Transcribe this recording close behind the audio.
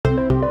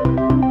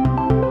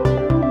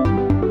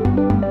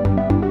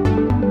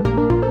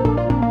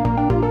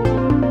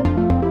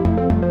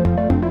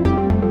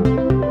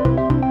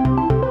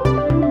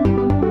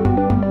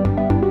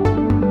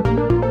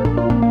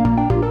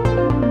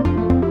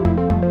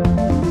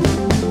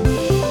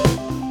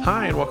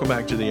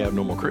back to The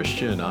Abnormal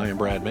Christian. I am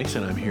Brad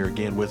Mason. I'm here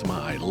again with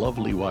my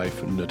lovely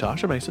wife,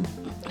 Natasha Mason.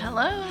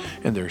 Hello.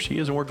 And there she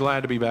is, and we're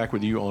glad to be back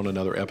with you on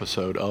another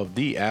episode of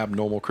The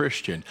Abnormal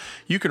Christian.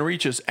 You can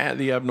reach us at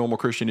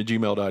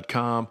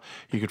theabnormalchristian@gmail.com.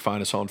 You can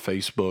find us on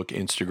Facebook,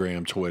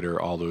 Instagram,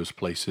 Twitter, all those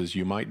places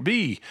you might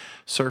be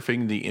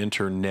surfing the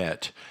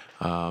internet.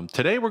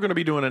 Today we're going to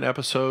be doing an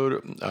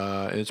episode,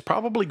 it's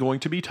probably going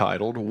to be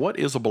titled, What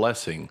is a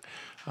Blessing?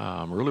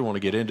 I really want to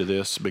get into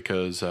this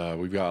because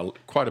we've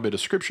got quite a bit of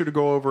scripture to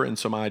go over and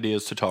some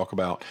ideas to talk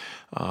about.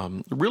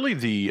 Really,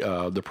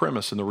 the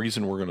premise and the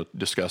reason we're going to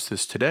discuss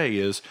this today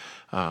is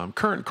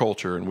current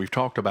culture, and we've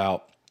talked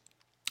about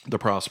the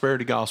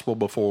prosperity gospel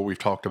before. We've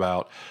talked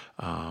about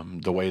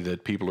the way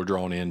that people are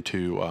drawn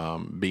into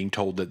being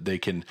told that they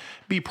can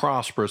be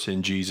prosperous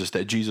in Jesus,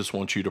 that Jesus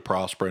wants you to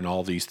prosper in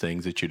all these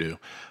things that you do.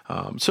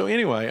 So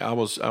anyway, I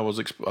was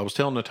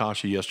telling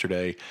Natasha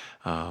yesterday,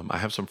 I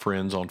have some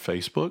friends on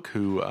Facebook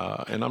who,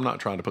 and I'm not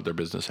trying to put their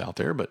business out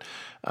there, but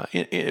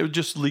it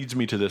just leads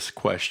me to this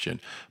question.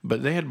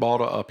 But they had bought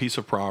a piece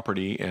of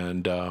property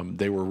and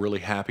they were really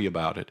happy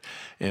about it.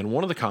 And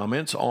one of the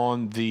comments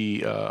on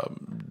the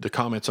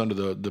comments under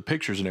the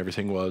pictures and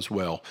everything was,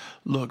 well,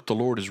 look, the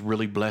Lord has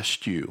really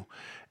blessed you.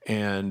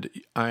 And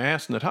I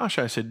asked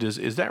Natasha, I said,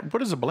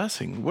 what is a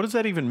blessing? What does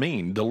that even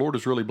mean? The Lord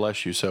has really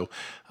blessed you. So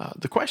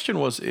the question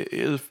was,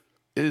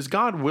 is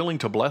God willing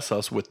to bless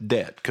us with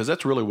debt? Because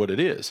that's really what it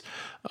is.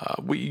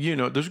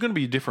 There's going to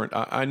be different.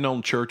 I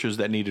known churches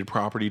that needed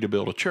property to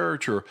build a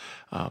church, or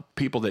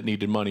people that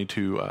needed money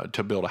to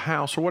build a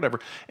house or whatever.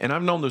 And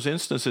I've known those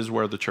instances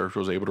where the church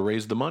was able to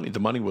raise the money. The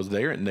money was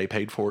there, and they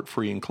paid for it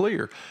free and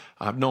clear.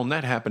 I've known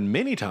that happen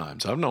many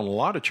times. I've known a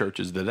lot of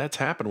churches that's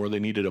happened where they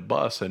needed a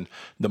bus, and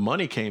the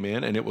money came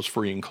in, and it was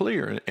free and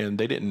clear, and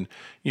they didn't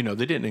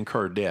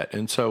incur debt.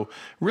 And so,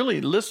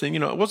 really, listen,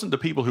 it wasn't the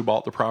people who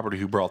bought the property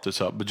who brought this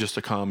up, but just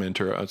a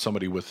commenter,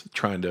 somebody with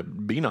trying to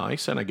be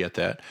nice, and I get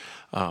that.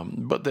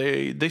 But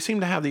they seem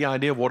to have the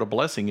idea of what a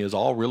blessing is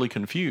all really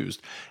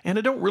confused. And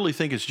I don't really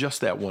think it's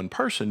just that one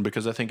person,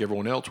 because I think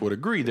everyone else would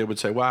agree. They would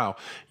say, wow,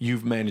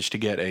 you've managed to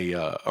get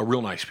a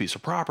real nice piece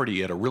of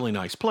property at a really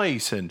nice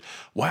place, and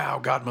wow,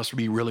 God must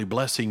be really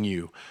blessing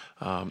you.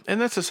 And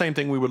that's the same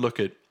thing we would look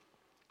at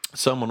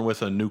someone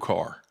with a new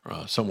car,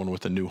 someone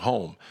with a new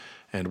home.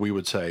 And we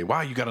would say, wow,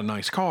 you got a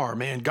nice car,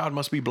 man, God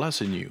must be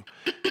blessing you,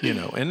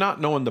 and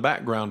not knowing the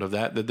background of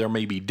that there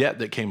may be debt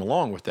that came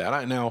along with that.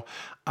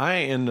 I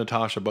and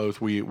Natasha both,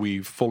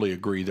 we fully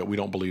agree that we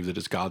don't believe that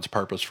it's God's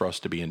purpose for us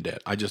to be in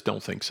debt. I just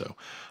don't think so.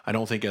 I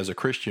don't think as a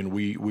Christian,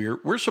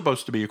 we're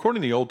supposed to be,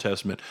 according to the Old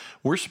Testament,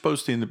 we're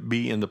supposed to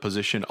be in the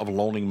position of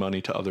loaning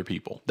money to other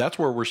people. That's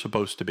where we're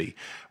supposed to be.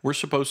 We're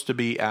supposed to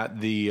be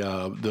at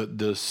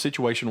the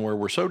situation where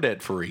we're so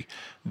debt free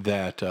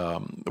that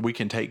we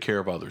can take care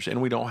of others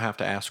and we don't have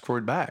to ask for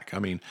it back.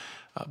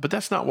 But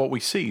that's not what we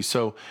see.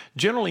 So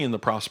generally in the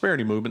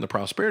prosperity movement, the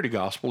prosperity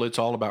gospel, it's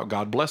all about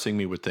God blessing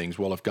me with things.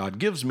 Well, if God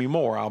gives me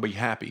more, I'll be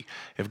happy.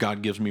 If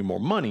God gives me more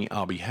money,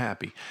 I'll be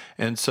happy.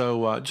 And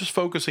so just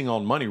focusing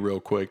on money real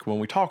quick, when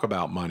we talk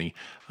about money,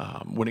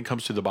 when it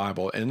comes to the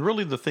Bible, and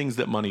really the things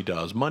that money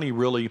does, money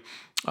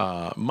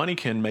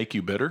can make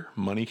you bitter.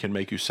 Money can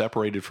make you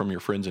separated from your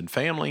friends and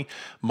family.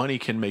 Money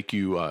can make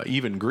you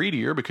even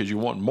greedier because you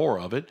want more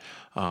of it.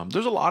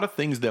 There's a lot of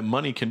things that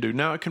money can do.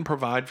 Now, it can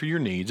provide for your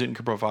needs. It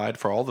can provide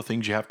for all the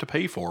things you have to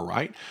pay for,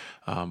 right?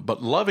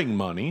 But loving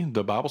money,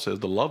 the Bible says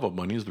the love of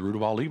money is the root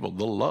of all evil,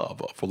 the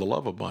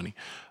love of money.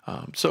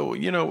 So,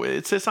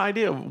 it's this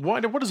idea of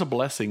what is a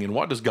blessing, and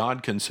what does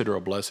God consider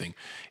a blessing?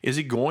 Is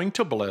he going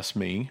to bless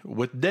me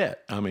with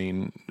debt?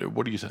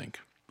 What do you think?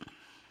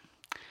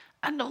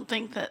 I don't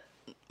think that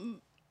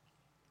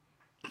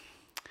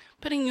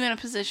putting you in a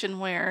position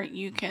where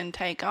you can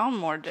take on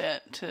more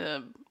debt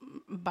to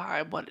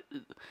buy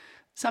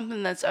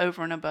something that's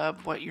over and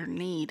above what your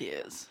need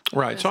is.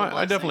 Right. So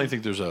I definitely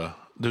think there's a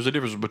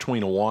difference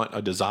between a want,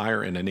 a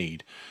desire, and a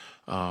need.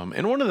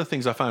 And one of the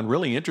things I find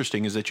really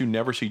interesting is that you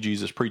never see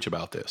Jesus preach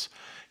about this.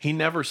 He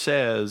never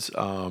says,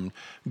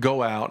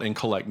 go out and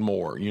collect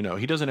more.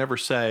 He doesn't ever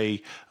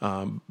say,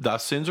 thy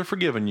sins are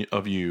forgiven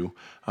of you,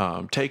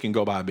 take and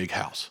go buy a big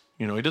house.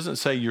 He doesn't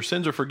say your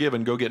sins are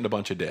forgiven, go get in a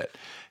bunch of debt.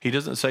 He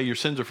doesn't say your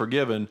sins are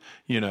forgiven,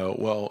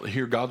 well,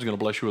 here God's going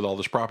to bless you with all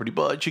this property,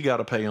 but you got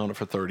to pay on it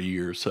for 30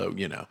 years. So,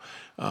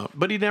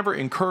 but he never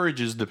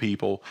encourages the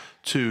people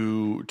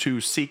to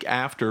seek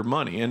after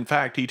money. In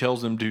fact, he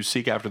tells them to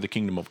seek after the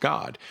kingdom of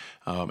God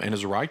and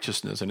his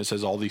righteousness. And it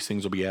says all these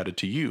things will be added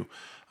to you.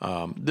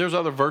 There's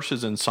other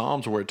verses in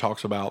Psalms where it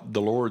talks about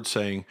the Lord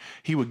saying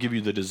he will give you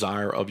the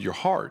desire of your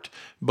heart.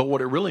 But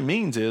what it really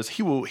means is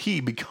he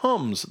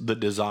becomes the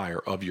desire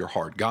of your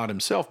heart. God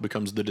himself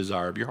becomes the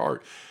desire of your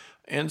heart.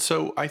 And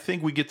so I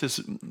think we get this,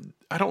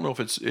 I don't know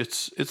if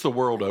it's the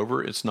world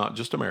over, it's not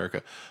just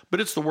America, but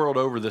it's the world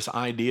over, this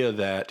idea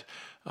that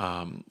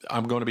I'm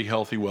going to be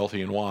healthy,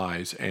 wealthy, and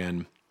wise,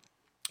 and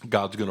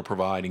God's going to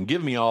provide and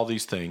give me all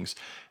these things.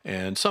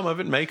 And some of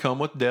it may come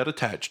with debt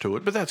attached to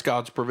it, but that's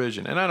God's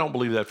provision. And I don't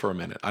believe that for a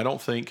minute. I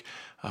don't think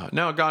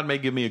Now, God may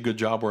give me a good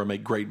job where I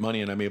make great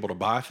money and I'm able to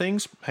buy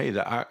things. Hey,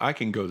 I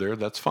can go there.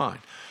 That's fine.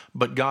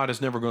 But God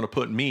is never going to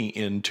put me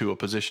into a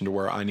position to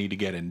where I need to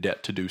get in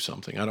debt to do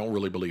something. I don't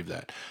really believe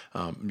that.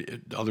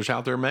 Others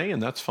out there may,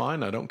 and that's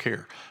fine. I don't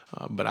care.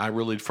 But I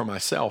really, for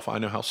myself, I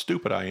know how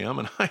stupid I am,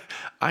 and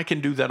I can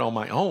do that on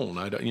my own.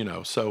 I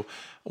don't, so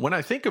when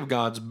I think of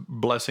God's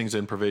blessings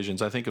and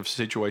provisions, I think of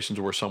situations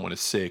where someone is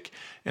sick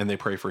and they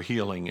pray for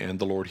healing and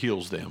the Lord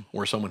heals them,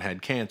 where someone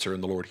had cancer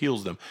and the Lord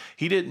heals them.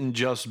 He didn't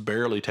just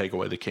barely take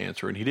away the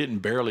cancer, and he didn't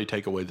barely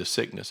take away the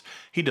sickness.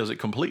 He does it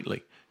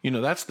completely.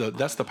 That's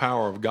the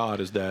power of God,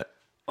 is that.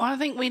 Well, I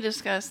think we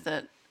discussed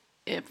that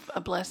if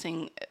a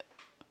blessing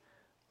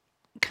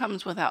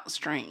comes without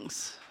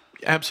strings.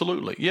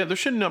 Absolutely. Yeah, there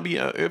should not be,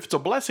 if it's a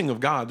blessing of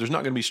God, there's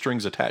not going to be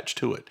strings attached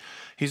to it.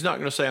 He's not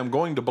going to say, I'm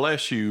going to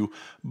bless you,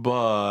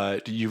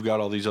 but you've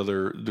got all these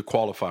the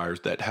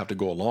qualifiers that have to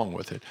go along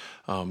with it.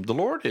 The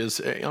Lord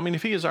is,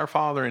 if he is our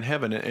Father in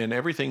heaven and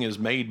everything is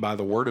made by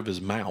the word of his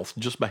mouth,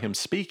 just by him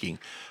speaking,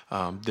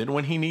 then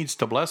when he needs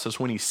to bless us,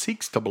 when he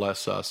seeks to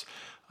bless us,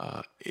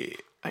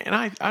 and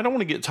I don't want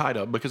to get tied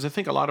up, because I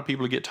think a lot of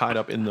people get tied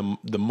up in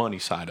the money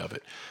side of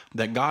it,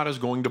 that God is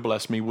going to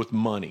bless me with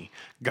money.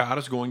 God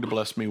is going to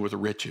bless me with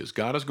riches.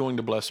 God is going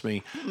to bless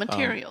me.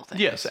 Material things.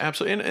 Yes,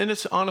 absolutely. And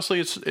it's honestly,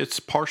 it's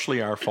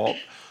partially our fault.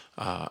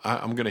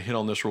 I'm going to hit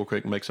on this real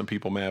quick and make some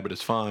people mad, but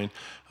it's fine.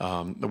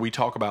 We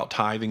talk about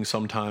tithing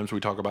sometimes.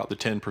 We talk about the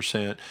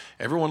 10%.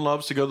 Everyone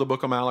loves to go to the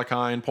book of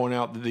Malachi and point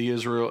out that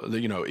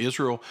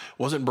Israel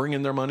wasn't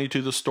bringing their money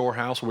to the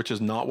storehouse, which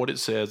is not what it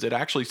says. It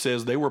actually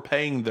says they were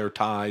paying their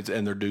tithes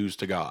and their dues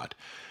to God.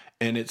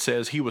 And it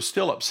says he was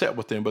still upset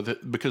with them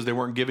because they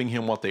weren't giving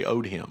him what they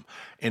owed him.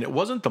 And it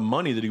wasn't the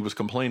money that he was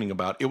complaining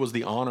about. It was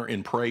the honor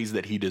and praise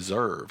that he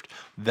deserved.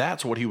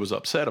 That's what he was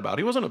upset about.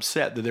 He wasn't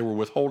upset that they were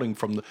withholding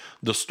from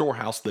the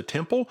storehouse, the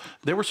temple.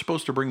 They were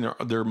supposed to bring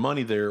their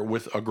money there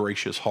with a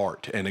gracious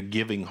heart and a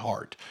giving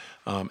heart.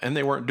 And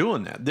they weren't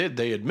doing that.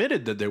 They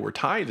admitted that they were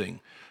tithing.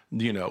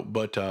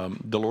 But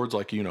the Lord's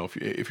like,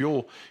 if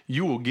you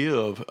will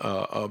give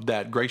of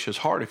that gracious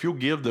heart, if you'll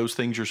give those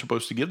things you're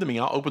supposed to give to me,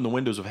 I'll open the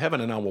windows of heaven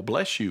and I will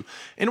bless you.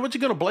 And what's he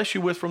going to bless you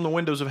with from the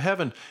windows of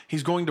heaven?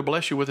 He's going to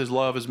bless you with his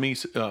love,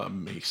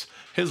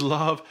 his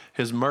love,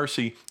 his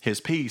mercy, his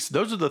peace.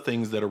 Those are the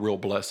things that are real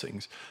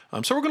blessings.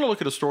 So we're going to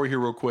look at a story here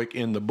real quick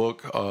in the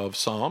book of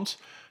Psalms,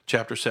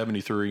 chapter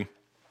 73.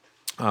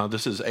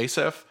 This is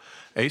Asaph.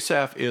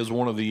 Asaph is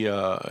one of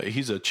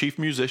he's a chief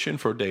musician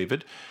for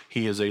David.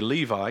 He is a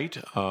Levite.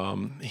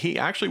 He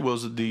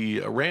actually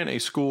ran a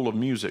school of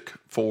music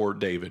for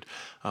David.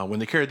 When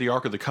they carried the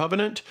Ark of the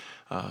Covenant,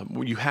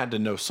 you had to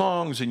know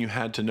songs and you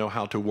had to know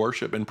how to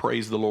worship and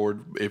praise the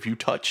Lord if you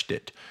touched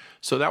it.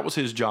 So that was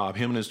his job.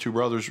 Him and his two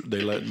brothers, they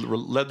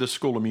led this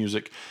school of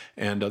music.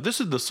 And this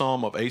is the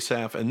Psalm of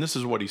Asaph, and this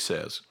is what he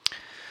says.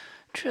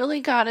 Truly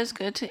God is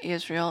good to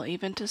Israel,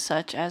 even to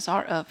such as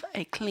are of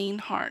a clean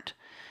heart.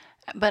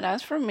 But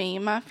as for me,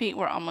 my feet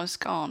were almost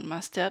gone. My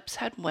steps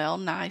had well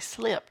nigh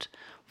slipped.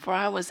 For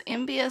I was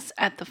envious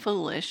at the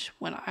foolish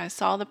when I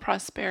saw the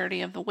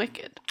prosperity of the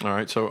wicked. All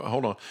right, so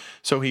hold on.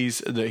 So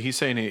he's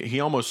saying he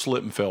almost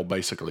slipped and fell,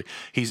 basically.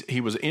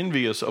 He was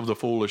envious of the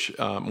foolish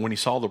when he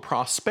saw the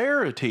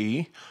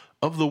prosperity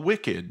of the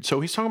wicked.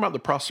 So he's talking about the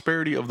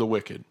prosperity of the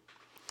wicked.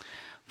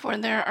 For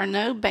there are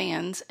no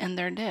bands in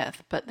their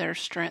death, but their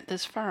strength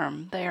is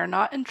firm. They are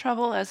not in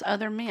trouble as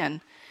other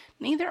men,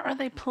 neither are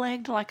they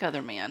plagued like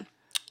other men.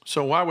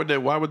 So why would they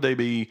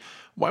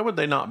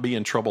not be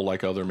in trouble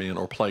like other men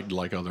or plagued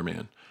like other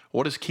men?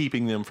 What is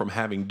keeping them from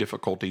having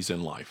difficulties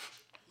in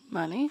life?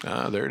 Money.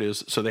 There it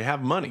is. So they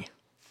have money.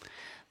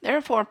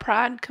 Therefore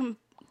pride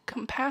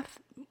compasseth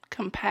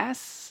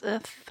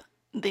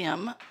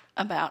them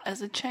about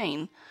as a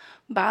chain.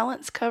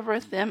 Violence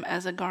covereth them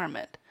as a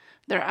garment.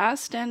 Their eyes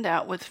stand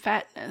out with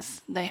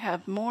fatness. They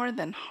have more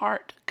than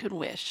heart could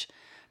wish.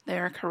 They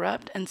are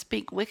corrupt and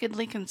speak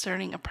wickedly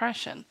concerning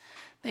oppression.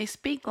 They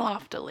speak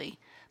loftily.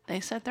 They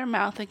set their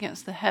mouth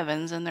against the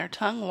heavens, and their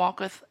tongue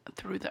walketh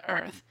through the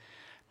earth.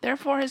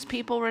 Therefore his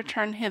people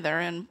return hither,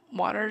 and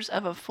waters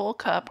of a full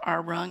cup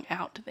are wrung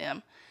out to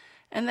them.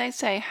 And they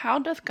say, How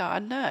doth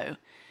God know?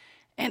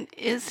 And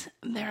is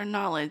there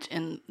knowledge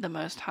in the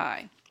Most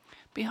High?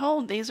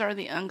 Behold, these are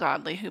the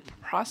ungodly who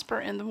prosper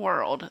in the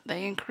world.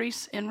 They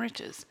increase in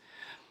riches.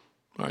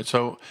 All right,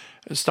 so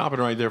stopping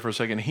right there for a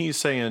second. He's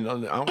saying,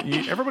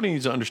 everybody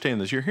needs to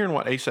understand this. You're hearing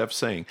what Asaph's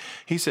saying.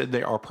 He said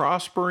they are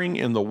prospering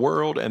in the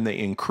world and they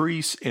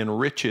increase in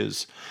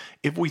riches.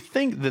 If we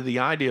think that the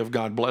idea of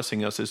God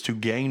blessing us is to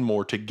gain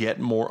more, to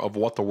get more of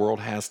what the world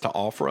has to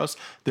offer us,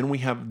 then we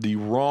have the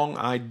wrong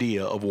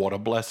idea of what a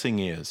blessing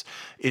is.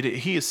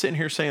 He is sitting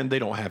here saying they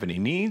don't have any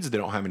needs, they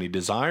don't have any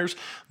desires.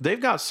 They've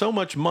got so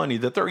much money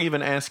that they're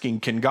even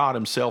asking, can God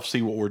himself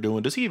see what we're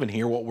doing? Does he even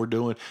hear what we're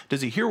doing?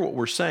 Does he hear what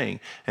we're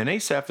saying? And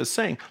Asaph is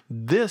saying,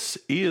 this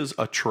is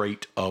a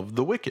trait of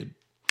the wicked.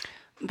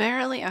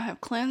 Verily I have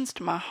cleansed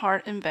my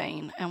heart in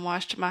vain, and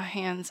washed my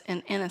hands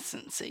in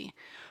innocency.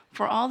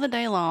 For all the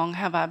day long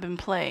have I been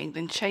plagued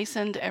and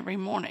chastened every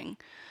morning.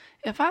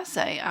 If I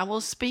say, I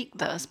will speak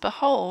thus,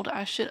 behold,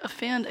 I should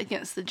offend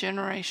against the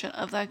generation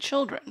of thy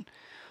children.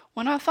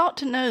 When I thought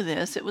to know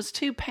this, it was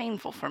too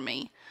painful for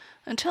me.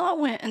 Until I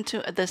went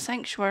into the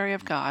sanctuary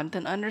of God,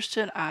 then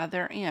understood I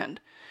their end.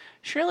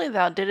 Surely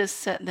thou didst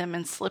set them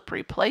in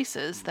slippery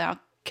places, thou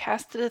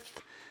castest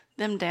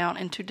them down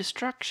into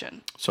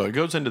destruction. So it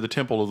goes into the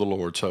temple of the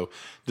Lord. So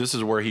this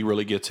is where he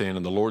really gets in,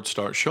 and the Lord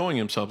starts showing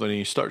him something, and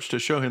he starts to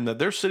show him that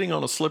they're sitting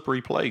on a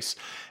slippery place,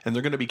 and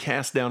they're going to be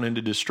cast down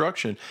into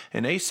destruction.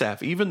 And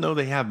Asaph, even though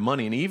they have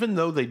money, and even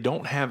though they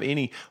don't have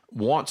any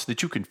wants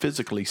that you can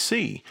physically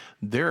see,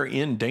 they're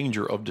in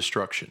danger of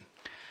destruction.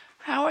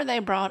 How are they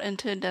brought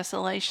into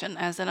desolation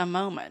as in a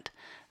moment?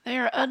 They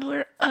are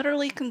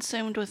utterly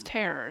consumed with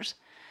terrors.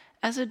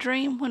 As a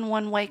dream when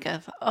one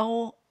waketh,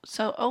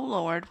 so, O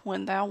Lord,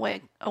 when thou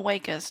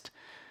awakest,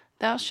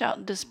 thou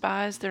shalt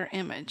despise their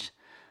image.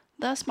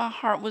 Thus my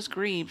heart was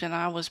grieved, and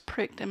I was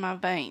pricked in my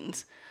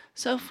veins.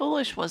 So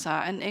foolish was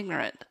I and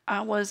ignorant.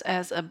 I was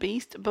as a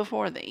beast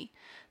before thee.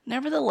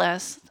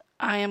 Nevertheless,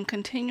 I am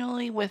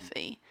continually with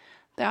thee.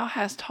 Thou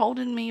hast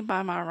holden me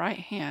by my right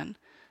hand.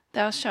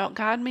 Thou shalt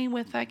guide me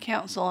with thy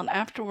counsel, and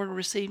afterward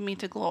receive me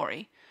to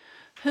glory.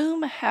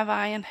 Whom have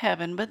I in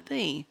heaven but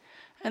thee?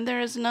 And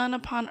there is none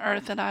upon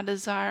earth that I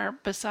desire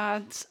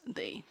besides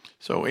thee.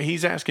 So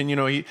he's asking,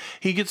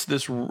 he gets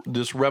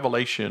this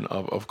revelation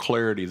of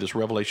clarity, this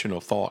revelation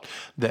of thought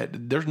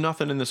that there's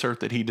nothing in this earth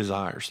that he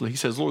desires. So he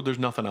says, Lord, there's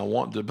nothing I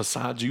want.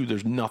 Besides you,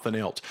 there's nothing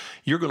else.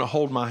 You're going to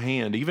hold my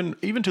hand,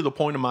 even to the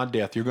point of my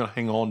death. You're going to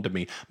hang on to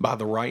me by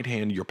the right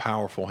hand, your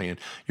powerful hand.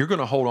 You're going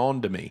to hold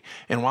on to me.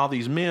 And while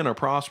these men are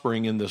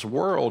prospering in this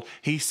world,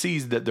 he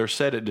sees that they're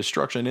set at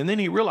destruction. And then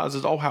he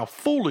realizes, oh, how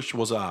foolish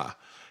was I.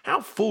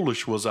 How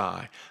foolish was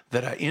I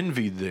that I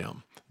envied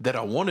them, that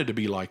I wanted to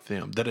be like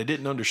them, that I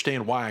didn't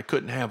understand why I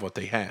couldn't have what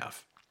they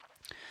have.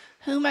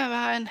 Whom have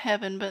I in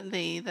heaven but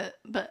thee?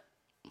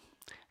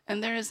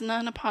 And there is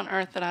none upon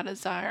earth that I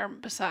desire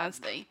besides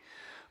thee.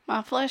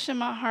 My flesh and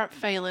my heart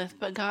faileth,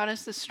 but God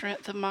is the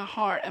strength of my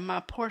heart and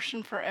my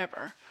portion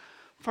forever.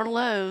 For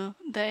lo,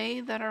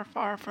 they that are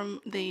far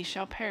from thee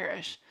shall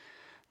perish.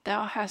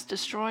 Thou hast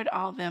destroyed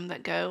all them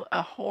that go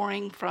a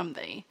whoring from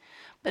thee.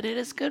 But it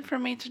is good for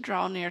me to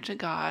draw near to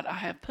God. I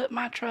have put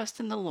my trust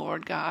in the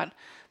Lord God,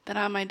 that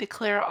I may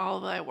declare all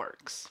thy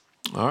works.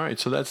 All right,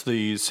 so that's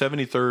the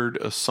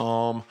 73rd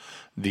Psalm,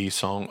 the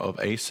Song of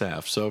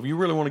Asaph. So if you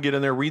really want to get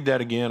in there, read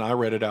that again. I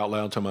read it out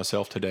loud to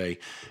myself today,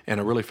 and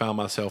I really found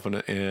myself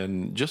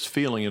in just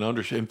feeling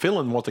and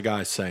feeling what the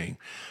guy's saying,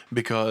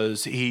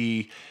 because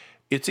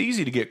it's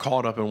easy to get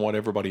caught up in what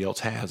everybody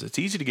else has. It's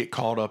easy to get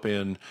caught up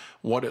in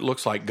what it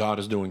looks like God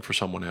is doing for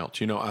someone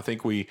else. I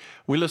think we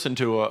listened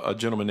to a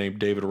gentleman named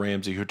David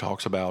Ramsey who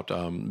talks about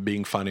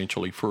being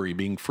financially free,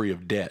 being free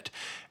of debt.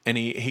 And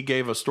he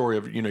gave a story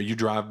of, you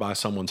drive by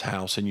someone's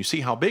house and you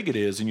see how big it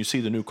is, and you see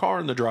the new car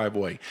in the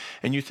driveway,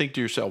 and you think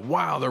to yourself,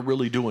 wow, they're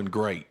really doing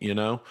great,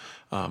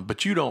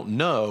 but you don't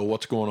know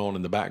what's going on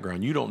in the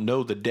background. You don't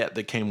know the debt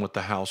that came with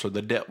the house, or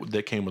the debt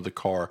that came with the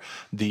car,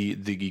 the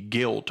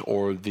guilt,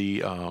 or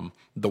the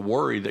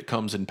worry that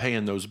comes in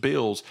paying those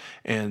bills.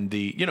 And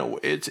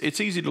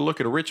it's easy to look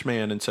at a rich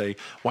man and say,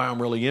 wow,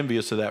 I'm really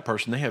envious of that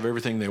person. They have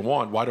everything they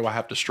want. Why do I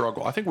have to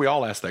struggle? I think we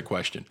all ask that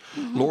question.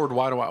 Mm-hmm. Lord,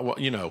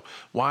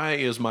 why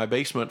is my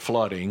basement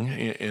flooding,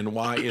 and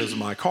why is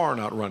my car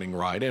not running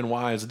right, and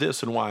why is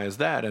this and why is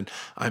that, and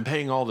I'm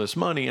paying all this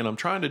money and I'm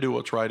trying to do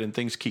what's right and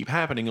things keep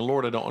happening, and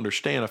Lord, I don't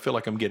understand. I feel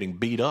like I'm getting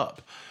beat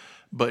up.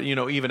 But,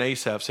 even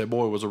Asaph said,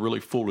 boy, was it really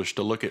foolish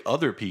to look at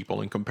other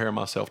people and compare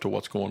myself to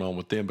what's going on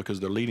with them, because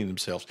they're leading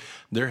themselves.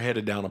 They're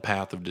headed down a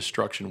path of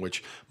destruction,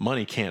 which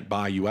money can't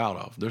buy you out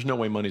of. There's no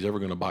way money's ever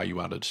going to buy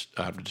you out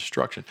of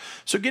destruction.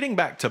 So getting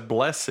back to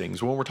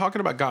blessings, when we're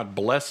talking about God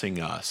blessing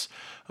us,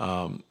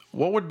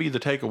 what would be the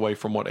takeaway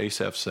from what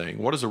Asaph's saying?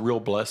 What is a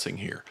real blessing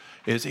here?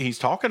 He's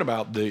talking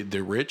about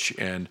the rich,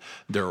 and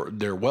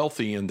they're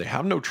wealthy and they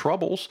have no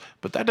troubles,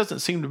 but that doesn't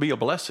seem to be a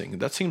blessing.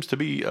 That seems to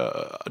be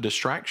a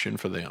distraction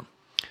for them.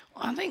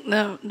 Well, I think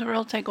the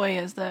real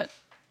takeaway is that,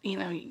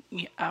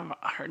 I've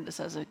heard this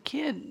as a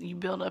kid, you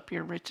build up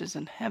your riches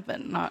in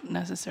heaven, not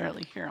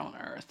necessarily here on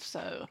earth.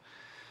 So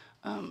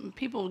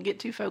people get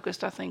too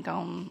focused, I think,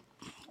 on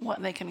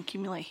what they can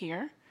accumulate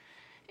here,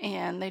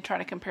 and they try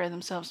to compare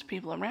themselves to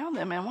people around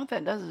them. And what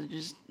that does is it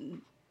just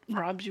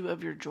robs you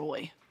of your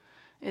joy.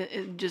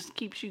 It just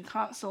keeps you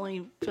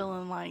constantly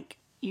feeling like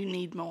you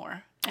need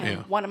more.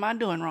 And What am I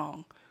doing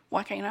wrong?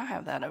 Why can't I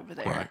have that over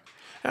there? Right.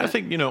 And I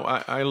think,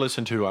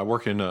 I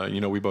work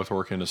in, we both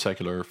work in a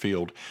secular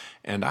field,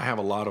 and I have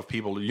a lot of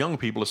people, young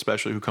people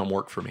especially, who come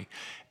work for me.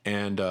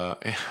 And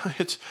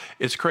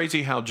it's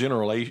crazy how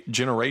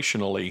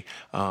generationally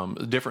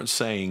different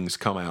sayings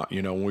come out.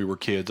 When we were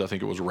kids, I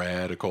think it was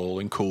radical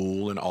and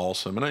cool and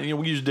awesome. And,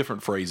 we use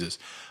different phrases.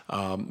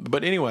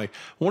 But anyway,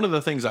 one of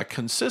the things I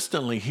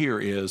consistently hear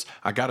is,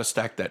 I got to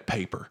stack that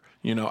paper.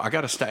 I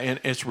got to stay, and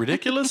it's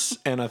ridiculous.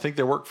 And I think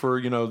they work for,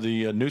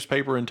 the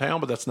newspaper in town,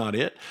 but that's not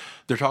it.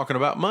 They're talking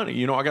about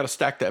money. I got to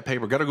stack that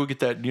paper. Got to go get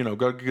that,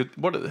 got to get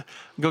got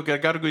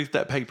to go get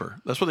that paper.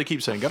 That's what they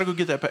keep saying. Got to go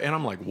get that paper. And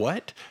I'm like,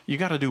 what? You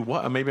got to do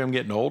what? Maybe I'm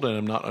getting old and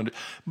I'm not under,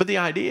 but the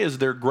idea is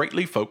they're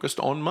greatly focused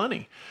on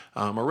money.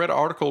 I read an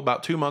article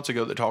about 2 months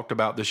ago that talked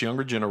about this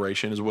younger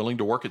generation is willing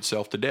to work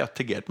itself to death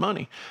to get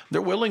money.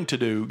 They're willing to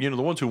do, the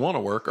ones who want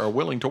to work are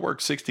willing to work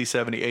 60,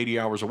 70, 80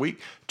 hours a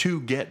week to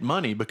get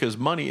money, because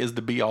money is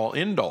the be all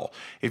end all.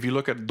 If you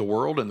look at the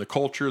world and the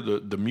culture,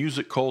 the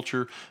music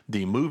culture,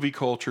 the movie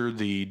culture,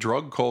 the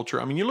drug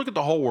culture, you look at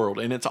the whole world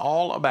and it's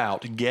all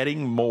about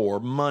getting more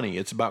money.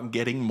 It's about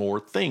getting more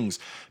things,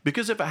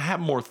 because if I have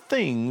more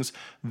things,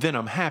 then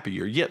I'm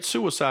happier. Yet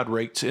suicide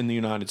rates in the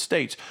United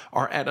States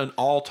are at an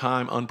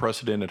all-time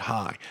unprecedented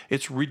high.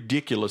 It's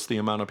ridiculous the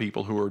amount of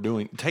people who are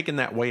taking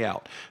that way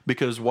out,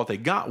 because what they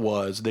got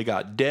was they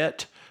got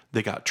debt,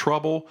 they got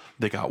trouble,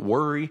 they got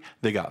worry,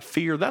 they got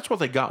fear. That's what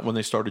they got when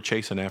they started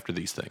chasing after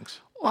these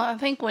things. Well, I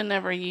think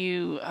whenever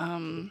you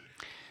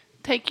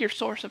take your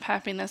source of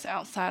happiness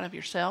outside of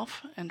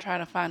yourself and try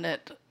to find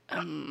it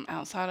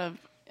outside of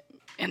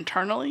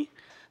internally,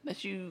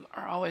 that you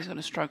are always going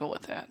to struggle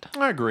with that.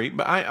 I agree,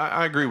 but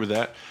I agree with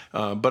that.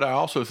 But I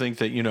also think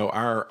that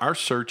our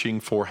searching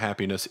for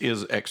happiness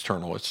is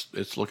external.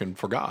 It's looking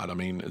for God.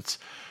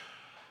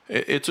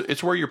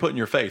 It's where you're putting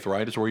your faith,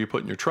 right? It's where you're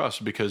putting your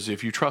trust, because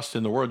if you trust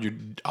in the world, you're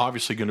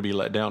obviously going to be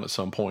let down at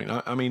some point.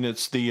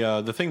 It's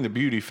the thing, the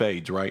beauty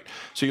fades, right?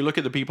 So you look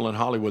at the people in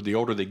Hollywood, the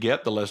older they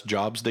get, the less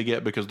jobs they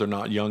get because they're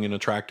not young and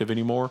attractive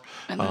anymore.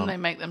 And then they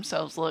make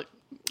themselves look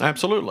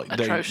absolutely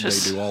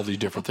atrocious. They do all these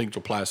different things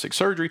with plastic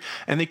surgery,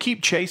 and they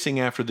keep chasing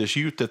after this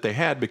youth that they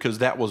had, because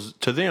that was,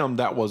 to them,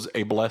 that was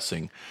a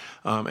blessing.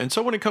 And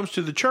so when it comes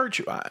to the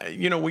church,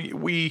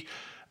 we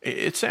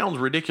it sounds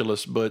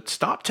ridiculous, but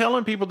stop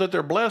telling people that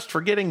they're blessed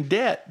for getting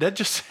debt. That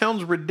just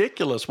sounds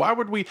ridiculous. Why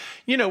would we,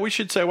 we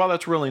should say, well,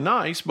 that's really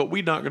nice, but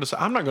I'm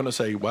not going to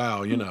say,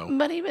 wow,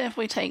 But even if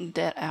we take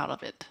debt out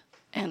of it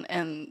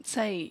and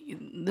say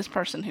this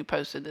person who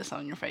posted this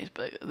on your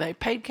Facebook, they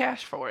paid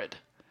cash for it.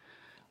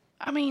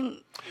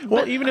 Even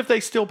if they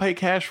still pay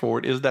cash for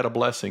it, is that a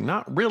blessing?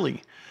 Not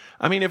really.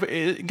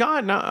 If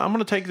God, now I'm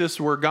going to take this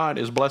where God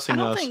is blessing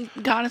us. I don't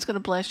think God is going to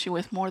bless you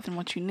with more than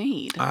what you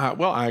need.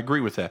 Well, I agree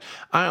with that.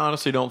 I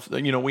honestly don't.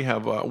 We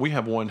have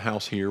one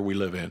house here we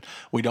live in.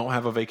 We don't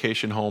have a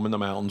vacation home in the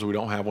mountains. We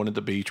don't have one at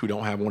the beach. We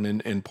don't have one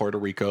in Puerto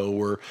Rico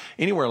or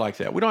anywhere like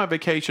that. We don't have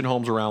vacation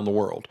homes around the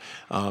world,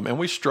 and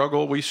we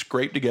struggle. We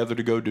scrape together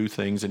to go do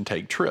things and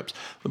take trips.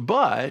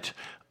 But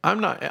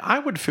I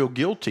would feel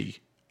guilty.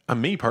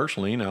 Me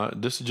personally,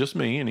 this is just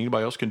me, and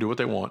anybody else can do what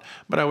they want,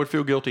 but I would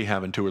feel guilty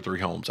having 2 or 3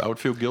 homes. I would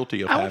feel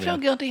guilty feel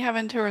guilty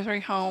having 2 or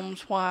 3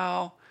 homes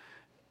while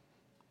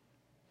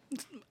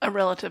a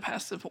relative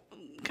has to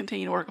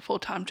continue to work a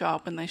full-time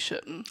job when they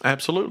shouldn't.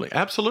 Absolutely.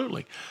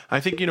 I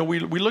think, we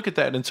look at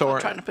that, and so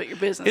trying to put your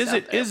business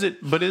out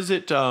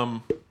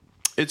there.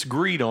 It's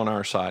greed on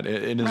our side,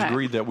 and it's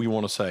greed that we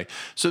want to say.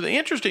 So the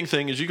interesting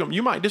thing is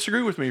you might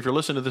disagree with me if you're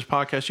listening to this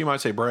podcast. You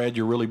might say, Brad,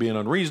 you're really being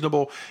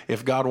unreasonable.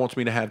 If God wants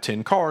me to have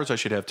 10 cars, I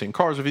should have 10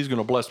 cars. If he's going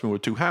to bless me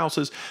with 2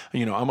 houses,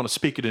 I'm going to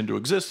speak it into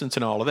existence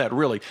and all of that,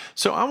 really.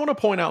 So I want to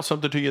point out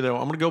something to you, though.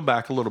 I'm going to go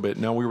back a little bit.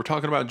 Now, we were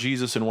talking about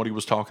Jesus and what he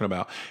was talking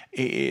about.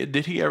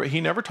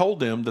 He never told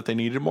them that they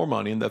needed more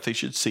money and that they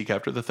should seek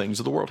after the things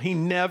of the world. He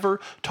never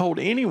told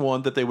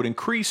anyone that they would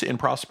increase in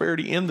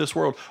prosperity in this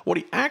world. What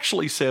he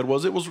actually said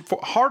was it was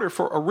harder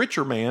for a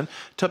richer man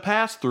to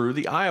pass through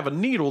the eye of a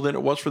needle than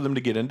it was for them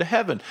to get into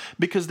heaven,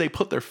 because they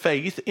put their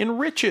faith in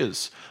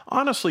riches.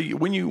 Honestly,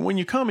 when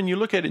you come and you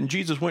look at it, and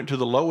Jesus went to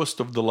the lowest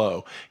of the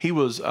low. He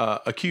was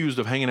accused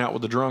of hanging out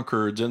with the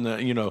drunkards and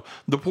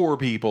the poor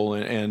people,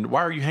 and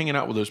why are you hanging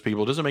out with those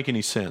people? It doesn't make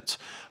any sense,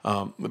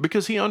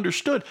 because he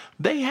understood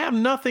they have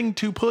nothing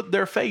to put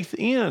their faith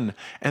in,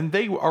 and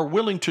they are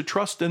willing to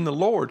trust in the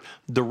Lord.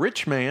 The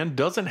rich man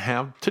doesn't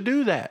have to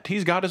do that.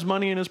 He's got his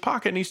money in his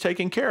pocket and he's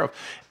taken care of.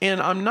 And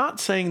I'm not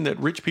saying that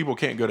rich people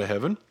can't go to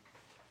heaven,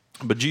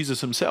 but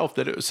Jesus himself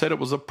said it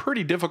was a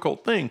pretty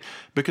difficult thing,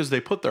 because they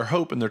put their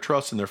hope and their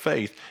trust and their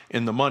faith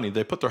in the money.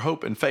 They put their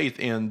hope and faith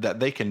in that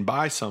they can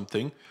buy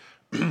something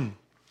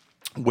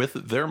with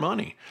their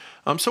money.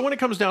 So when it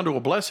comes down to a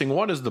blessing,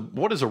 what is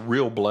a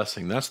real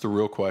blessing? That's the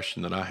real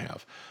question that I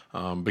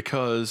have,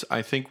 because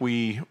I think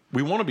we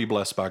want to be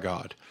blessed by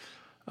God,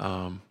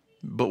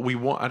 but we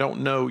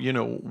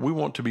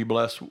want to be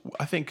blessed.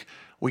 I think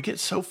we get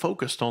so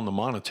focused on the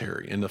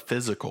monetary and the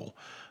physical,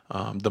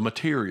 the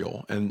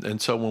material.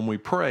 And so when we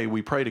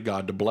pray to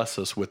God to bless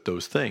us with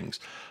those things.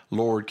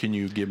 Lord, can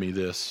you give me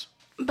this?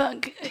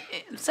 But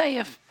say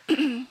if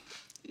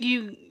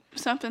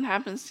something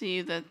happens to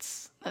you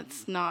that's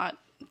not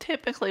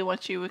typically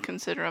what you would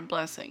consider a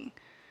blessing,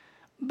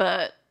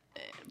 but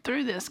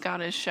through this,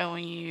 God is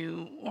showing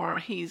you, or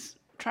he's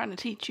trying to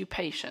teach you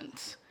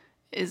patience.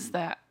 Is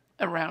that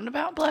a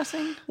roundabout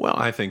blessing? Well,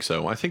 I think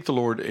so. I think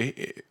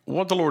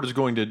what the Lord is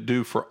going to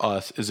do for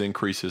us is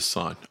increase His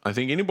Son. I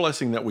think any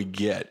blessing that we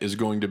get is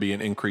going to be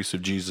an increase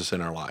of Jesus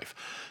in our life.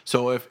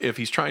 So if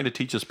He's trying to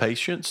teach us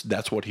patience,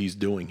 that's what He's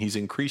doing. He's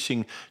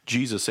increasing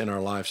Jesus in our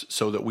lives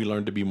so that we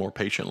learn to be more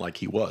patient like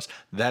He was.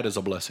 That is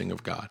a blessing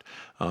of God.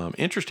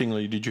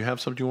 Interestingly, did you have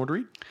something you want to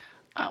read?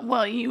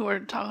 Well, you were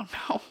talking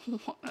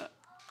about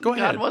Go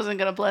ahead. God wasn't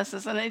going to bless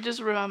us, and it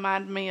just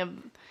reminded me of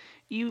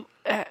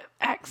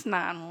Acts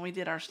 9 when we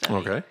did our study.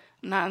 Okay.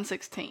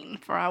 9:16.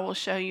 For I will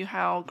show you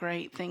how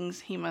great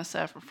things He must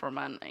suffer for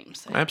my name's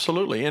sake.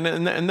 Absolutely,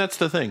 and that's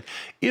the thing.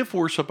 If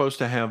we're supposed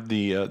to have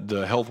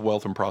the health,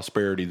 wealth, and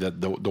prosperity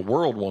that the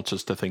world wants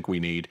us to think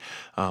we need,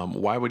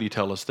 why would He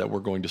tell us that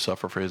we're going to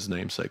suffer for His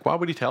name's sake? Why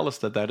would He tell us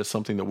that that is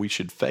something that we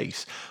should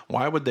face?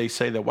 Why would they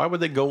say that? Why would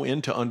they go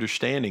into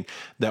understanding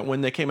that when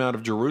they came out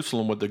of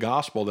Jerusalem with the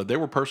gospel, that they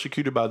were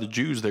persecuted by the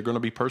Jews, they're going to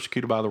be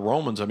persecuted by the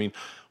Romans? I mean,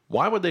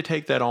 why would they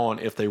take that on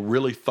if they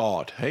really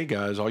thought, hey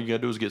guys, all you got to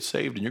do is get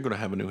saved and you're going to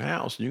have a new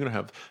house and you're going to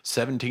have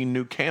 17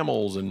 new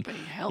camels and Be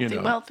healthy,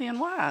 wealthy, and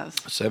wise.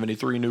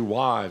 73 new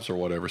wives or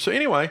whatever. So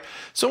anyway,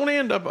 so I want to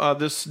end up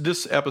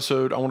this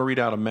episode. I want to read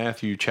out of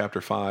Matthew chapter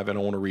 5, and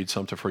I want to read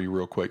something for you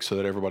real quick so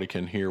that everybody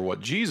can hear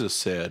what Jesus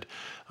said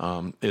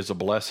is a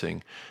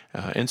blessing.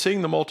 And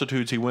seeing the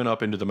multitudes, He went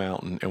up into the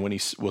mountain, and when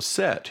He was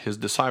set, His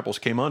disciples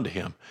came unto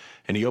Him,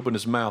 and He opened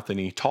His mouth and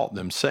He taught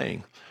them,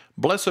 saying,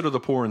 Blessed are the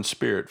poor in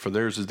spirit, for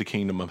theirs is the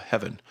kingdom of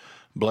heaven.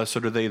 Blessed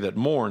are they that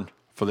mourn,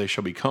 for they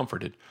shall be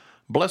comforted.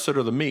 Blessed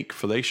are the meek,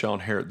 for they shall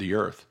inherit the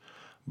earth.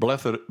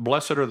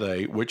 Blessed are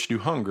they which do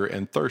hunger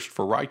and thirst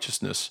for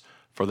righteousness,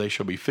 for they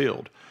shall be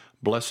filled.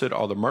 Blessed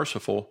are the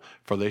merciful,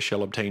 for they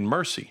shall obtain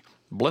mercy.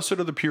 Blessed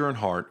are the pure in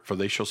heart, for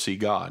they shall see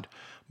God.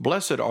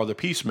 Blessed are the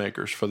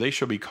peacemakers, for they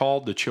shall be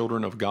called the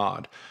children of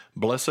God.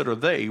 Blessed are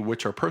they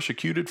which are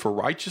persecuted for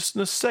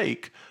righteousness'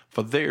 sake,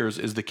 for theirs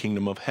is the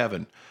kingdom of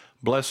heaven.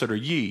 Blessed are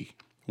ye,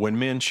 when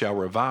men shall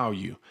revile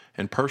you,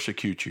 and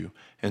persecute you,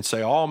 and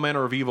say all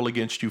manner of evil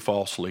against you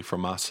falsely for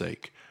my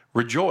sake.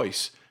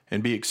 Rejoice,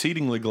 and be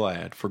exceedingly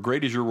glad, for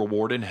great is your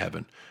reward in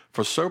heaven.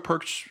 For so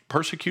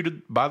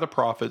persecuted by the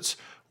prophets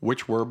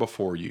which were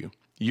before you.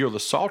 Ye are the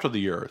salt of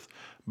the earth,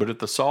 but if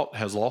the salt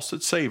has lost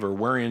its savor,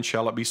 wherein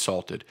shall it be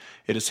salted?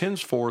 It is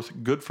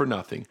henceforth good for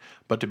nothing,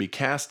 but to be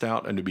cast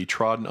out and to be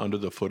trodden under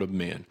the foot of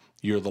men.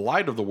 Ye are the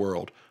light of the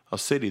world, a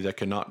city that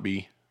cannot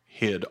be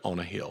hid on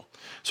a hill.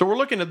 So we're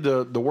looking at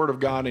the Word of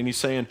God, and He's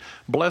saying,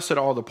 blessed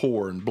are the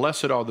poor, and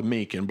blessed are the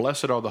meek, and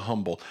blessed are the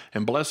humble,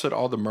 and blessed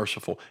are the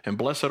merciful, and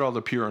blessed are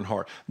the pure in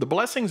heart. The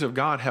blessings of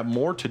God have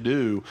more to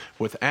do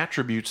with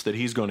attributes that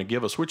He's going to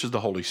give us, which is the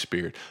Holy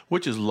Spirit,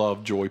 which is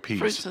love, joy, peace.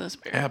 Fruits of the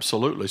Spirit.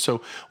 Absolutely.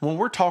 So when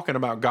we're talking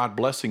about God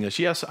blessing us,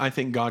 yes, I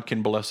think God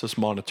can bless us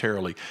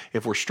monetarily.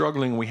 If we're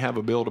struggling, we have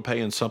a bill to pay,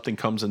 and something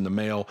comes in the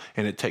mail,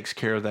 and it takes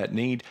care of that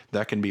need,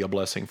 that can be a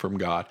blessing from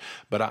God.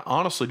 But I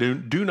honestly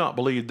do not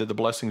believe that the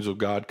blessings of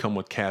God come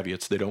with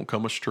caveats. They don't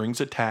come with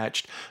strings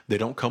attached. They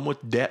don't come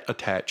with debt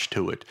attached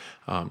to it.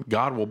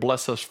 God will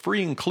bless us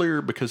free and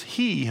clear because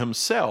He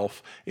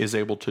Himself is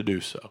able to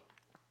do so.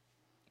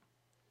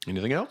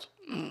 Anything else?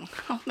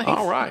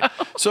 All right.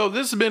 So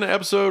this has been an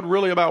episode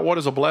really about what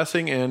is a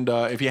blessing. And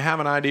if you have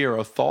an idea or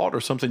a thought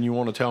or something you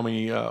want to tell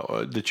me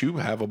that you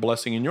have a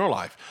blessing in your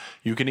life,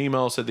 you can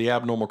email us at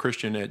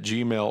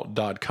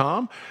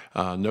theabnormalchristian@gmail.com.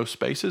 No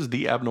spaces,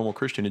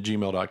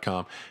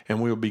 theabnormalchristian@gmail.com.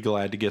 And we'll be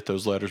glad to get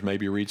those letters,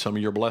 maybe read some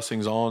of your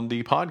blessings on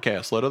the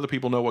podcast. Let other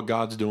people know what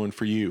God's doing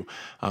for you.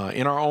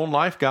 In our own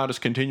life, God is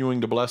continuing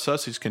to bless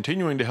us. He's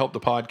continuing to help the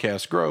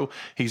podcast grow.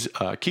 He's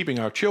keeping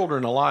our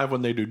children alive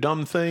when they do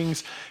dumb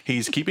things.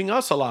 He's keeping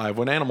us alive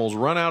when animals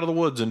run out of the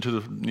woods into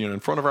the, in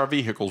front of our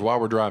vehicles while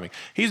we're driving.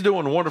 He's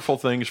doing wonderful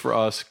things for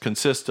us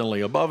consistently,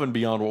 above and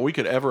beyond what we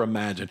could ever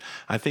imagine.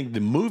 I think the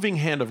moving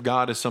hand of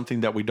God is something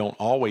that we don't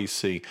always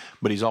see,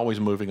 but He's always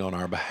moving on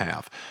our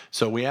behalf.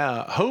 So we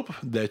hope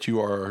that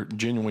you are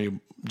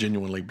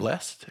genuinely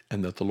blessed,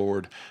 and that the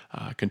Lord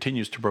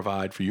continues to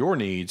provide for your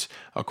needs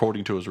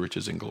according to His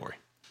riches and glory.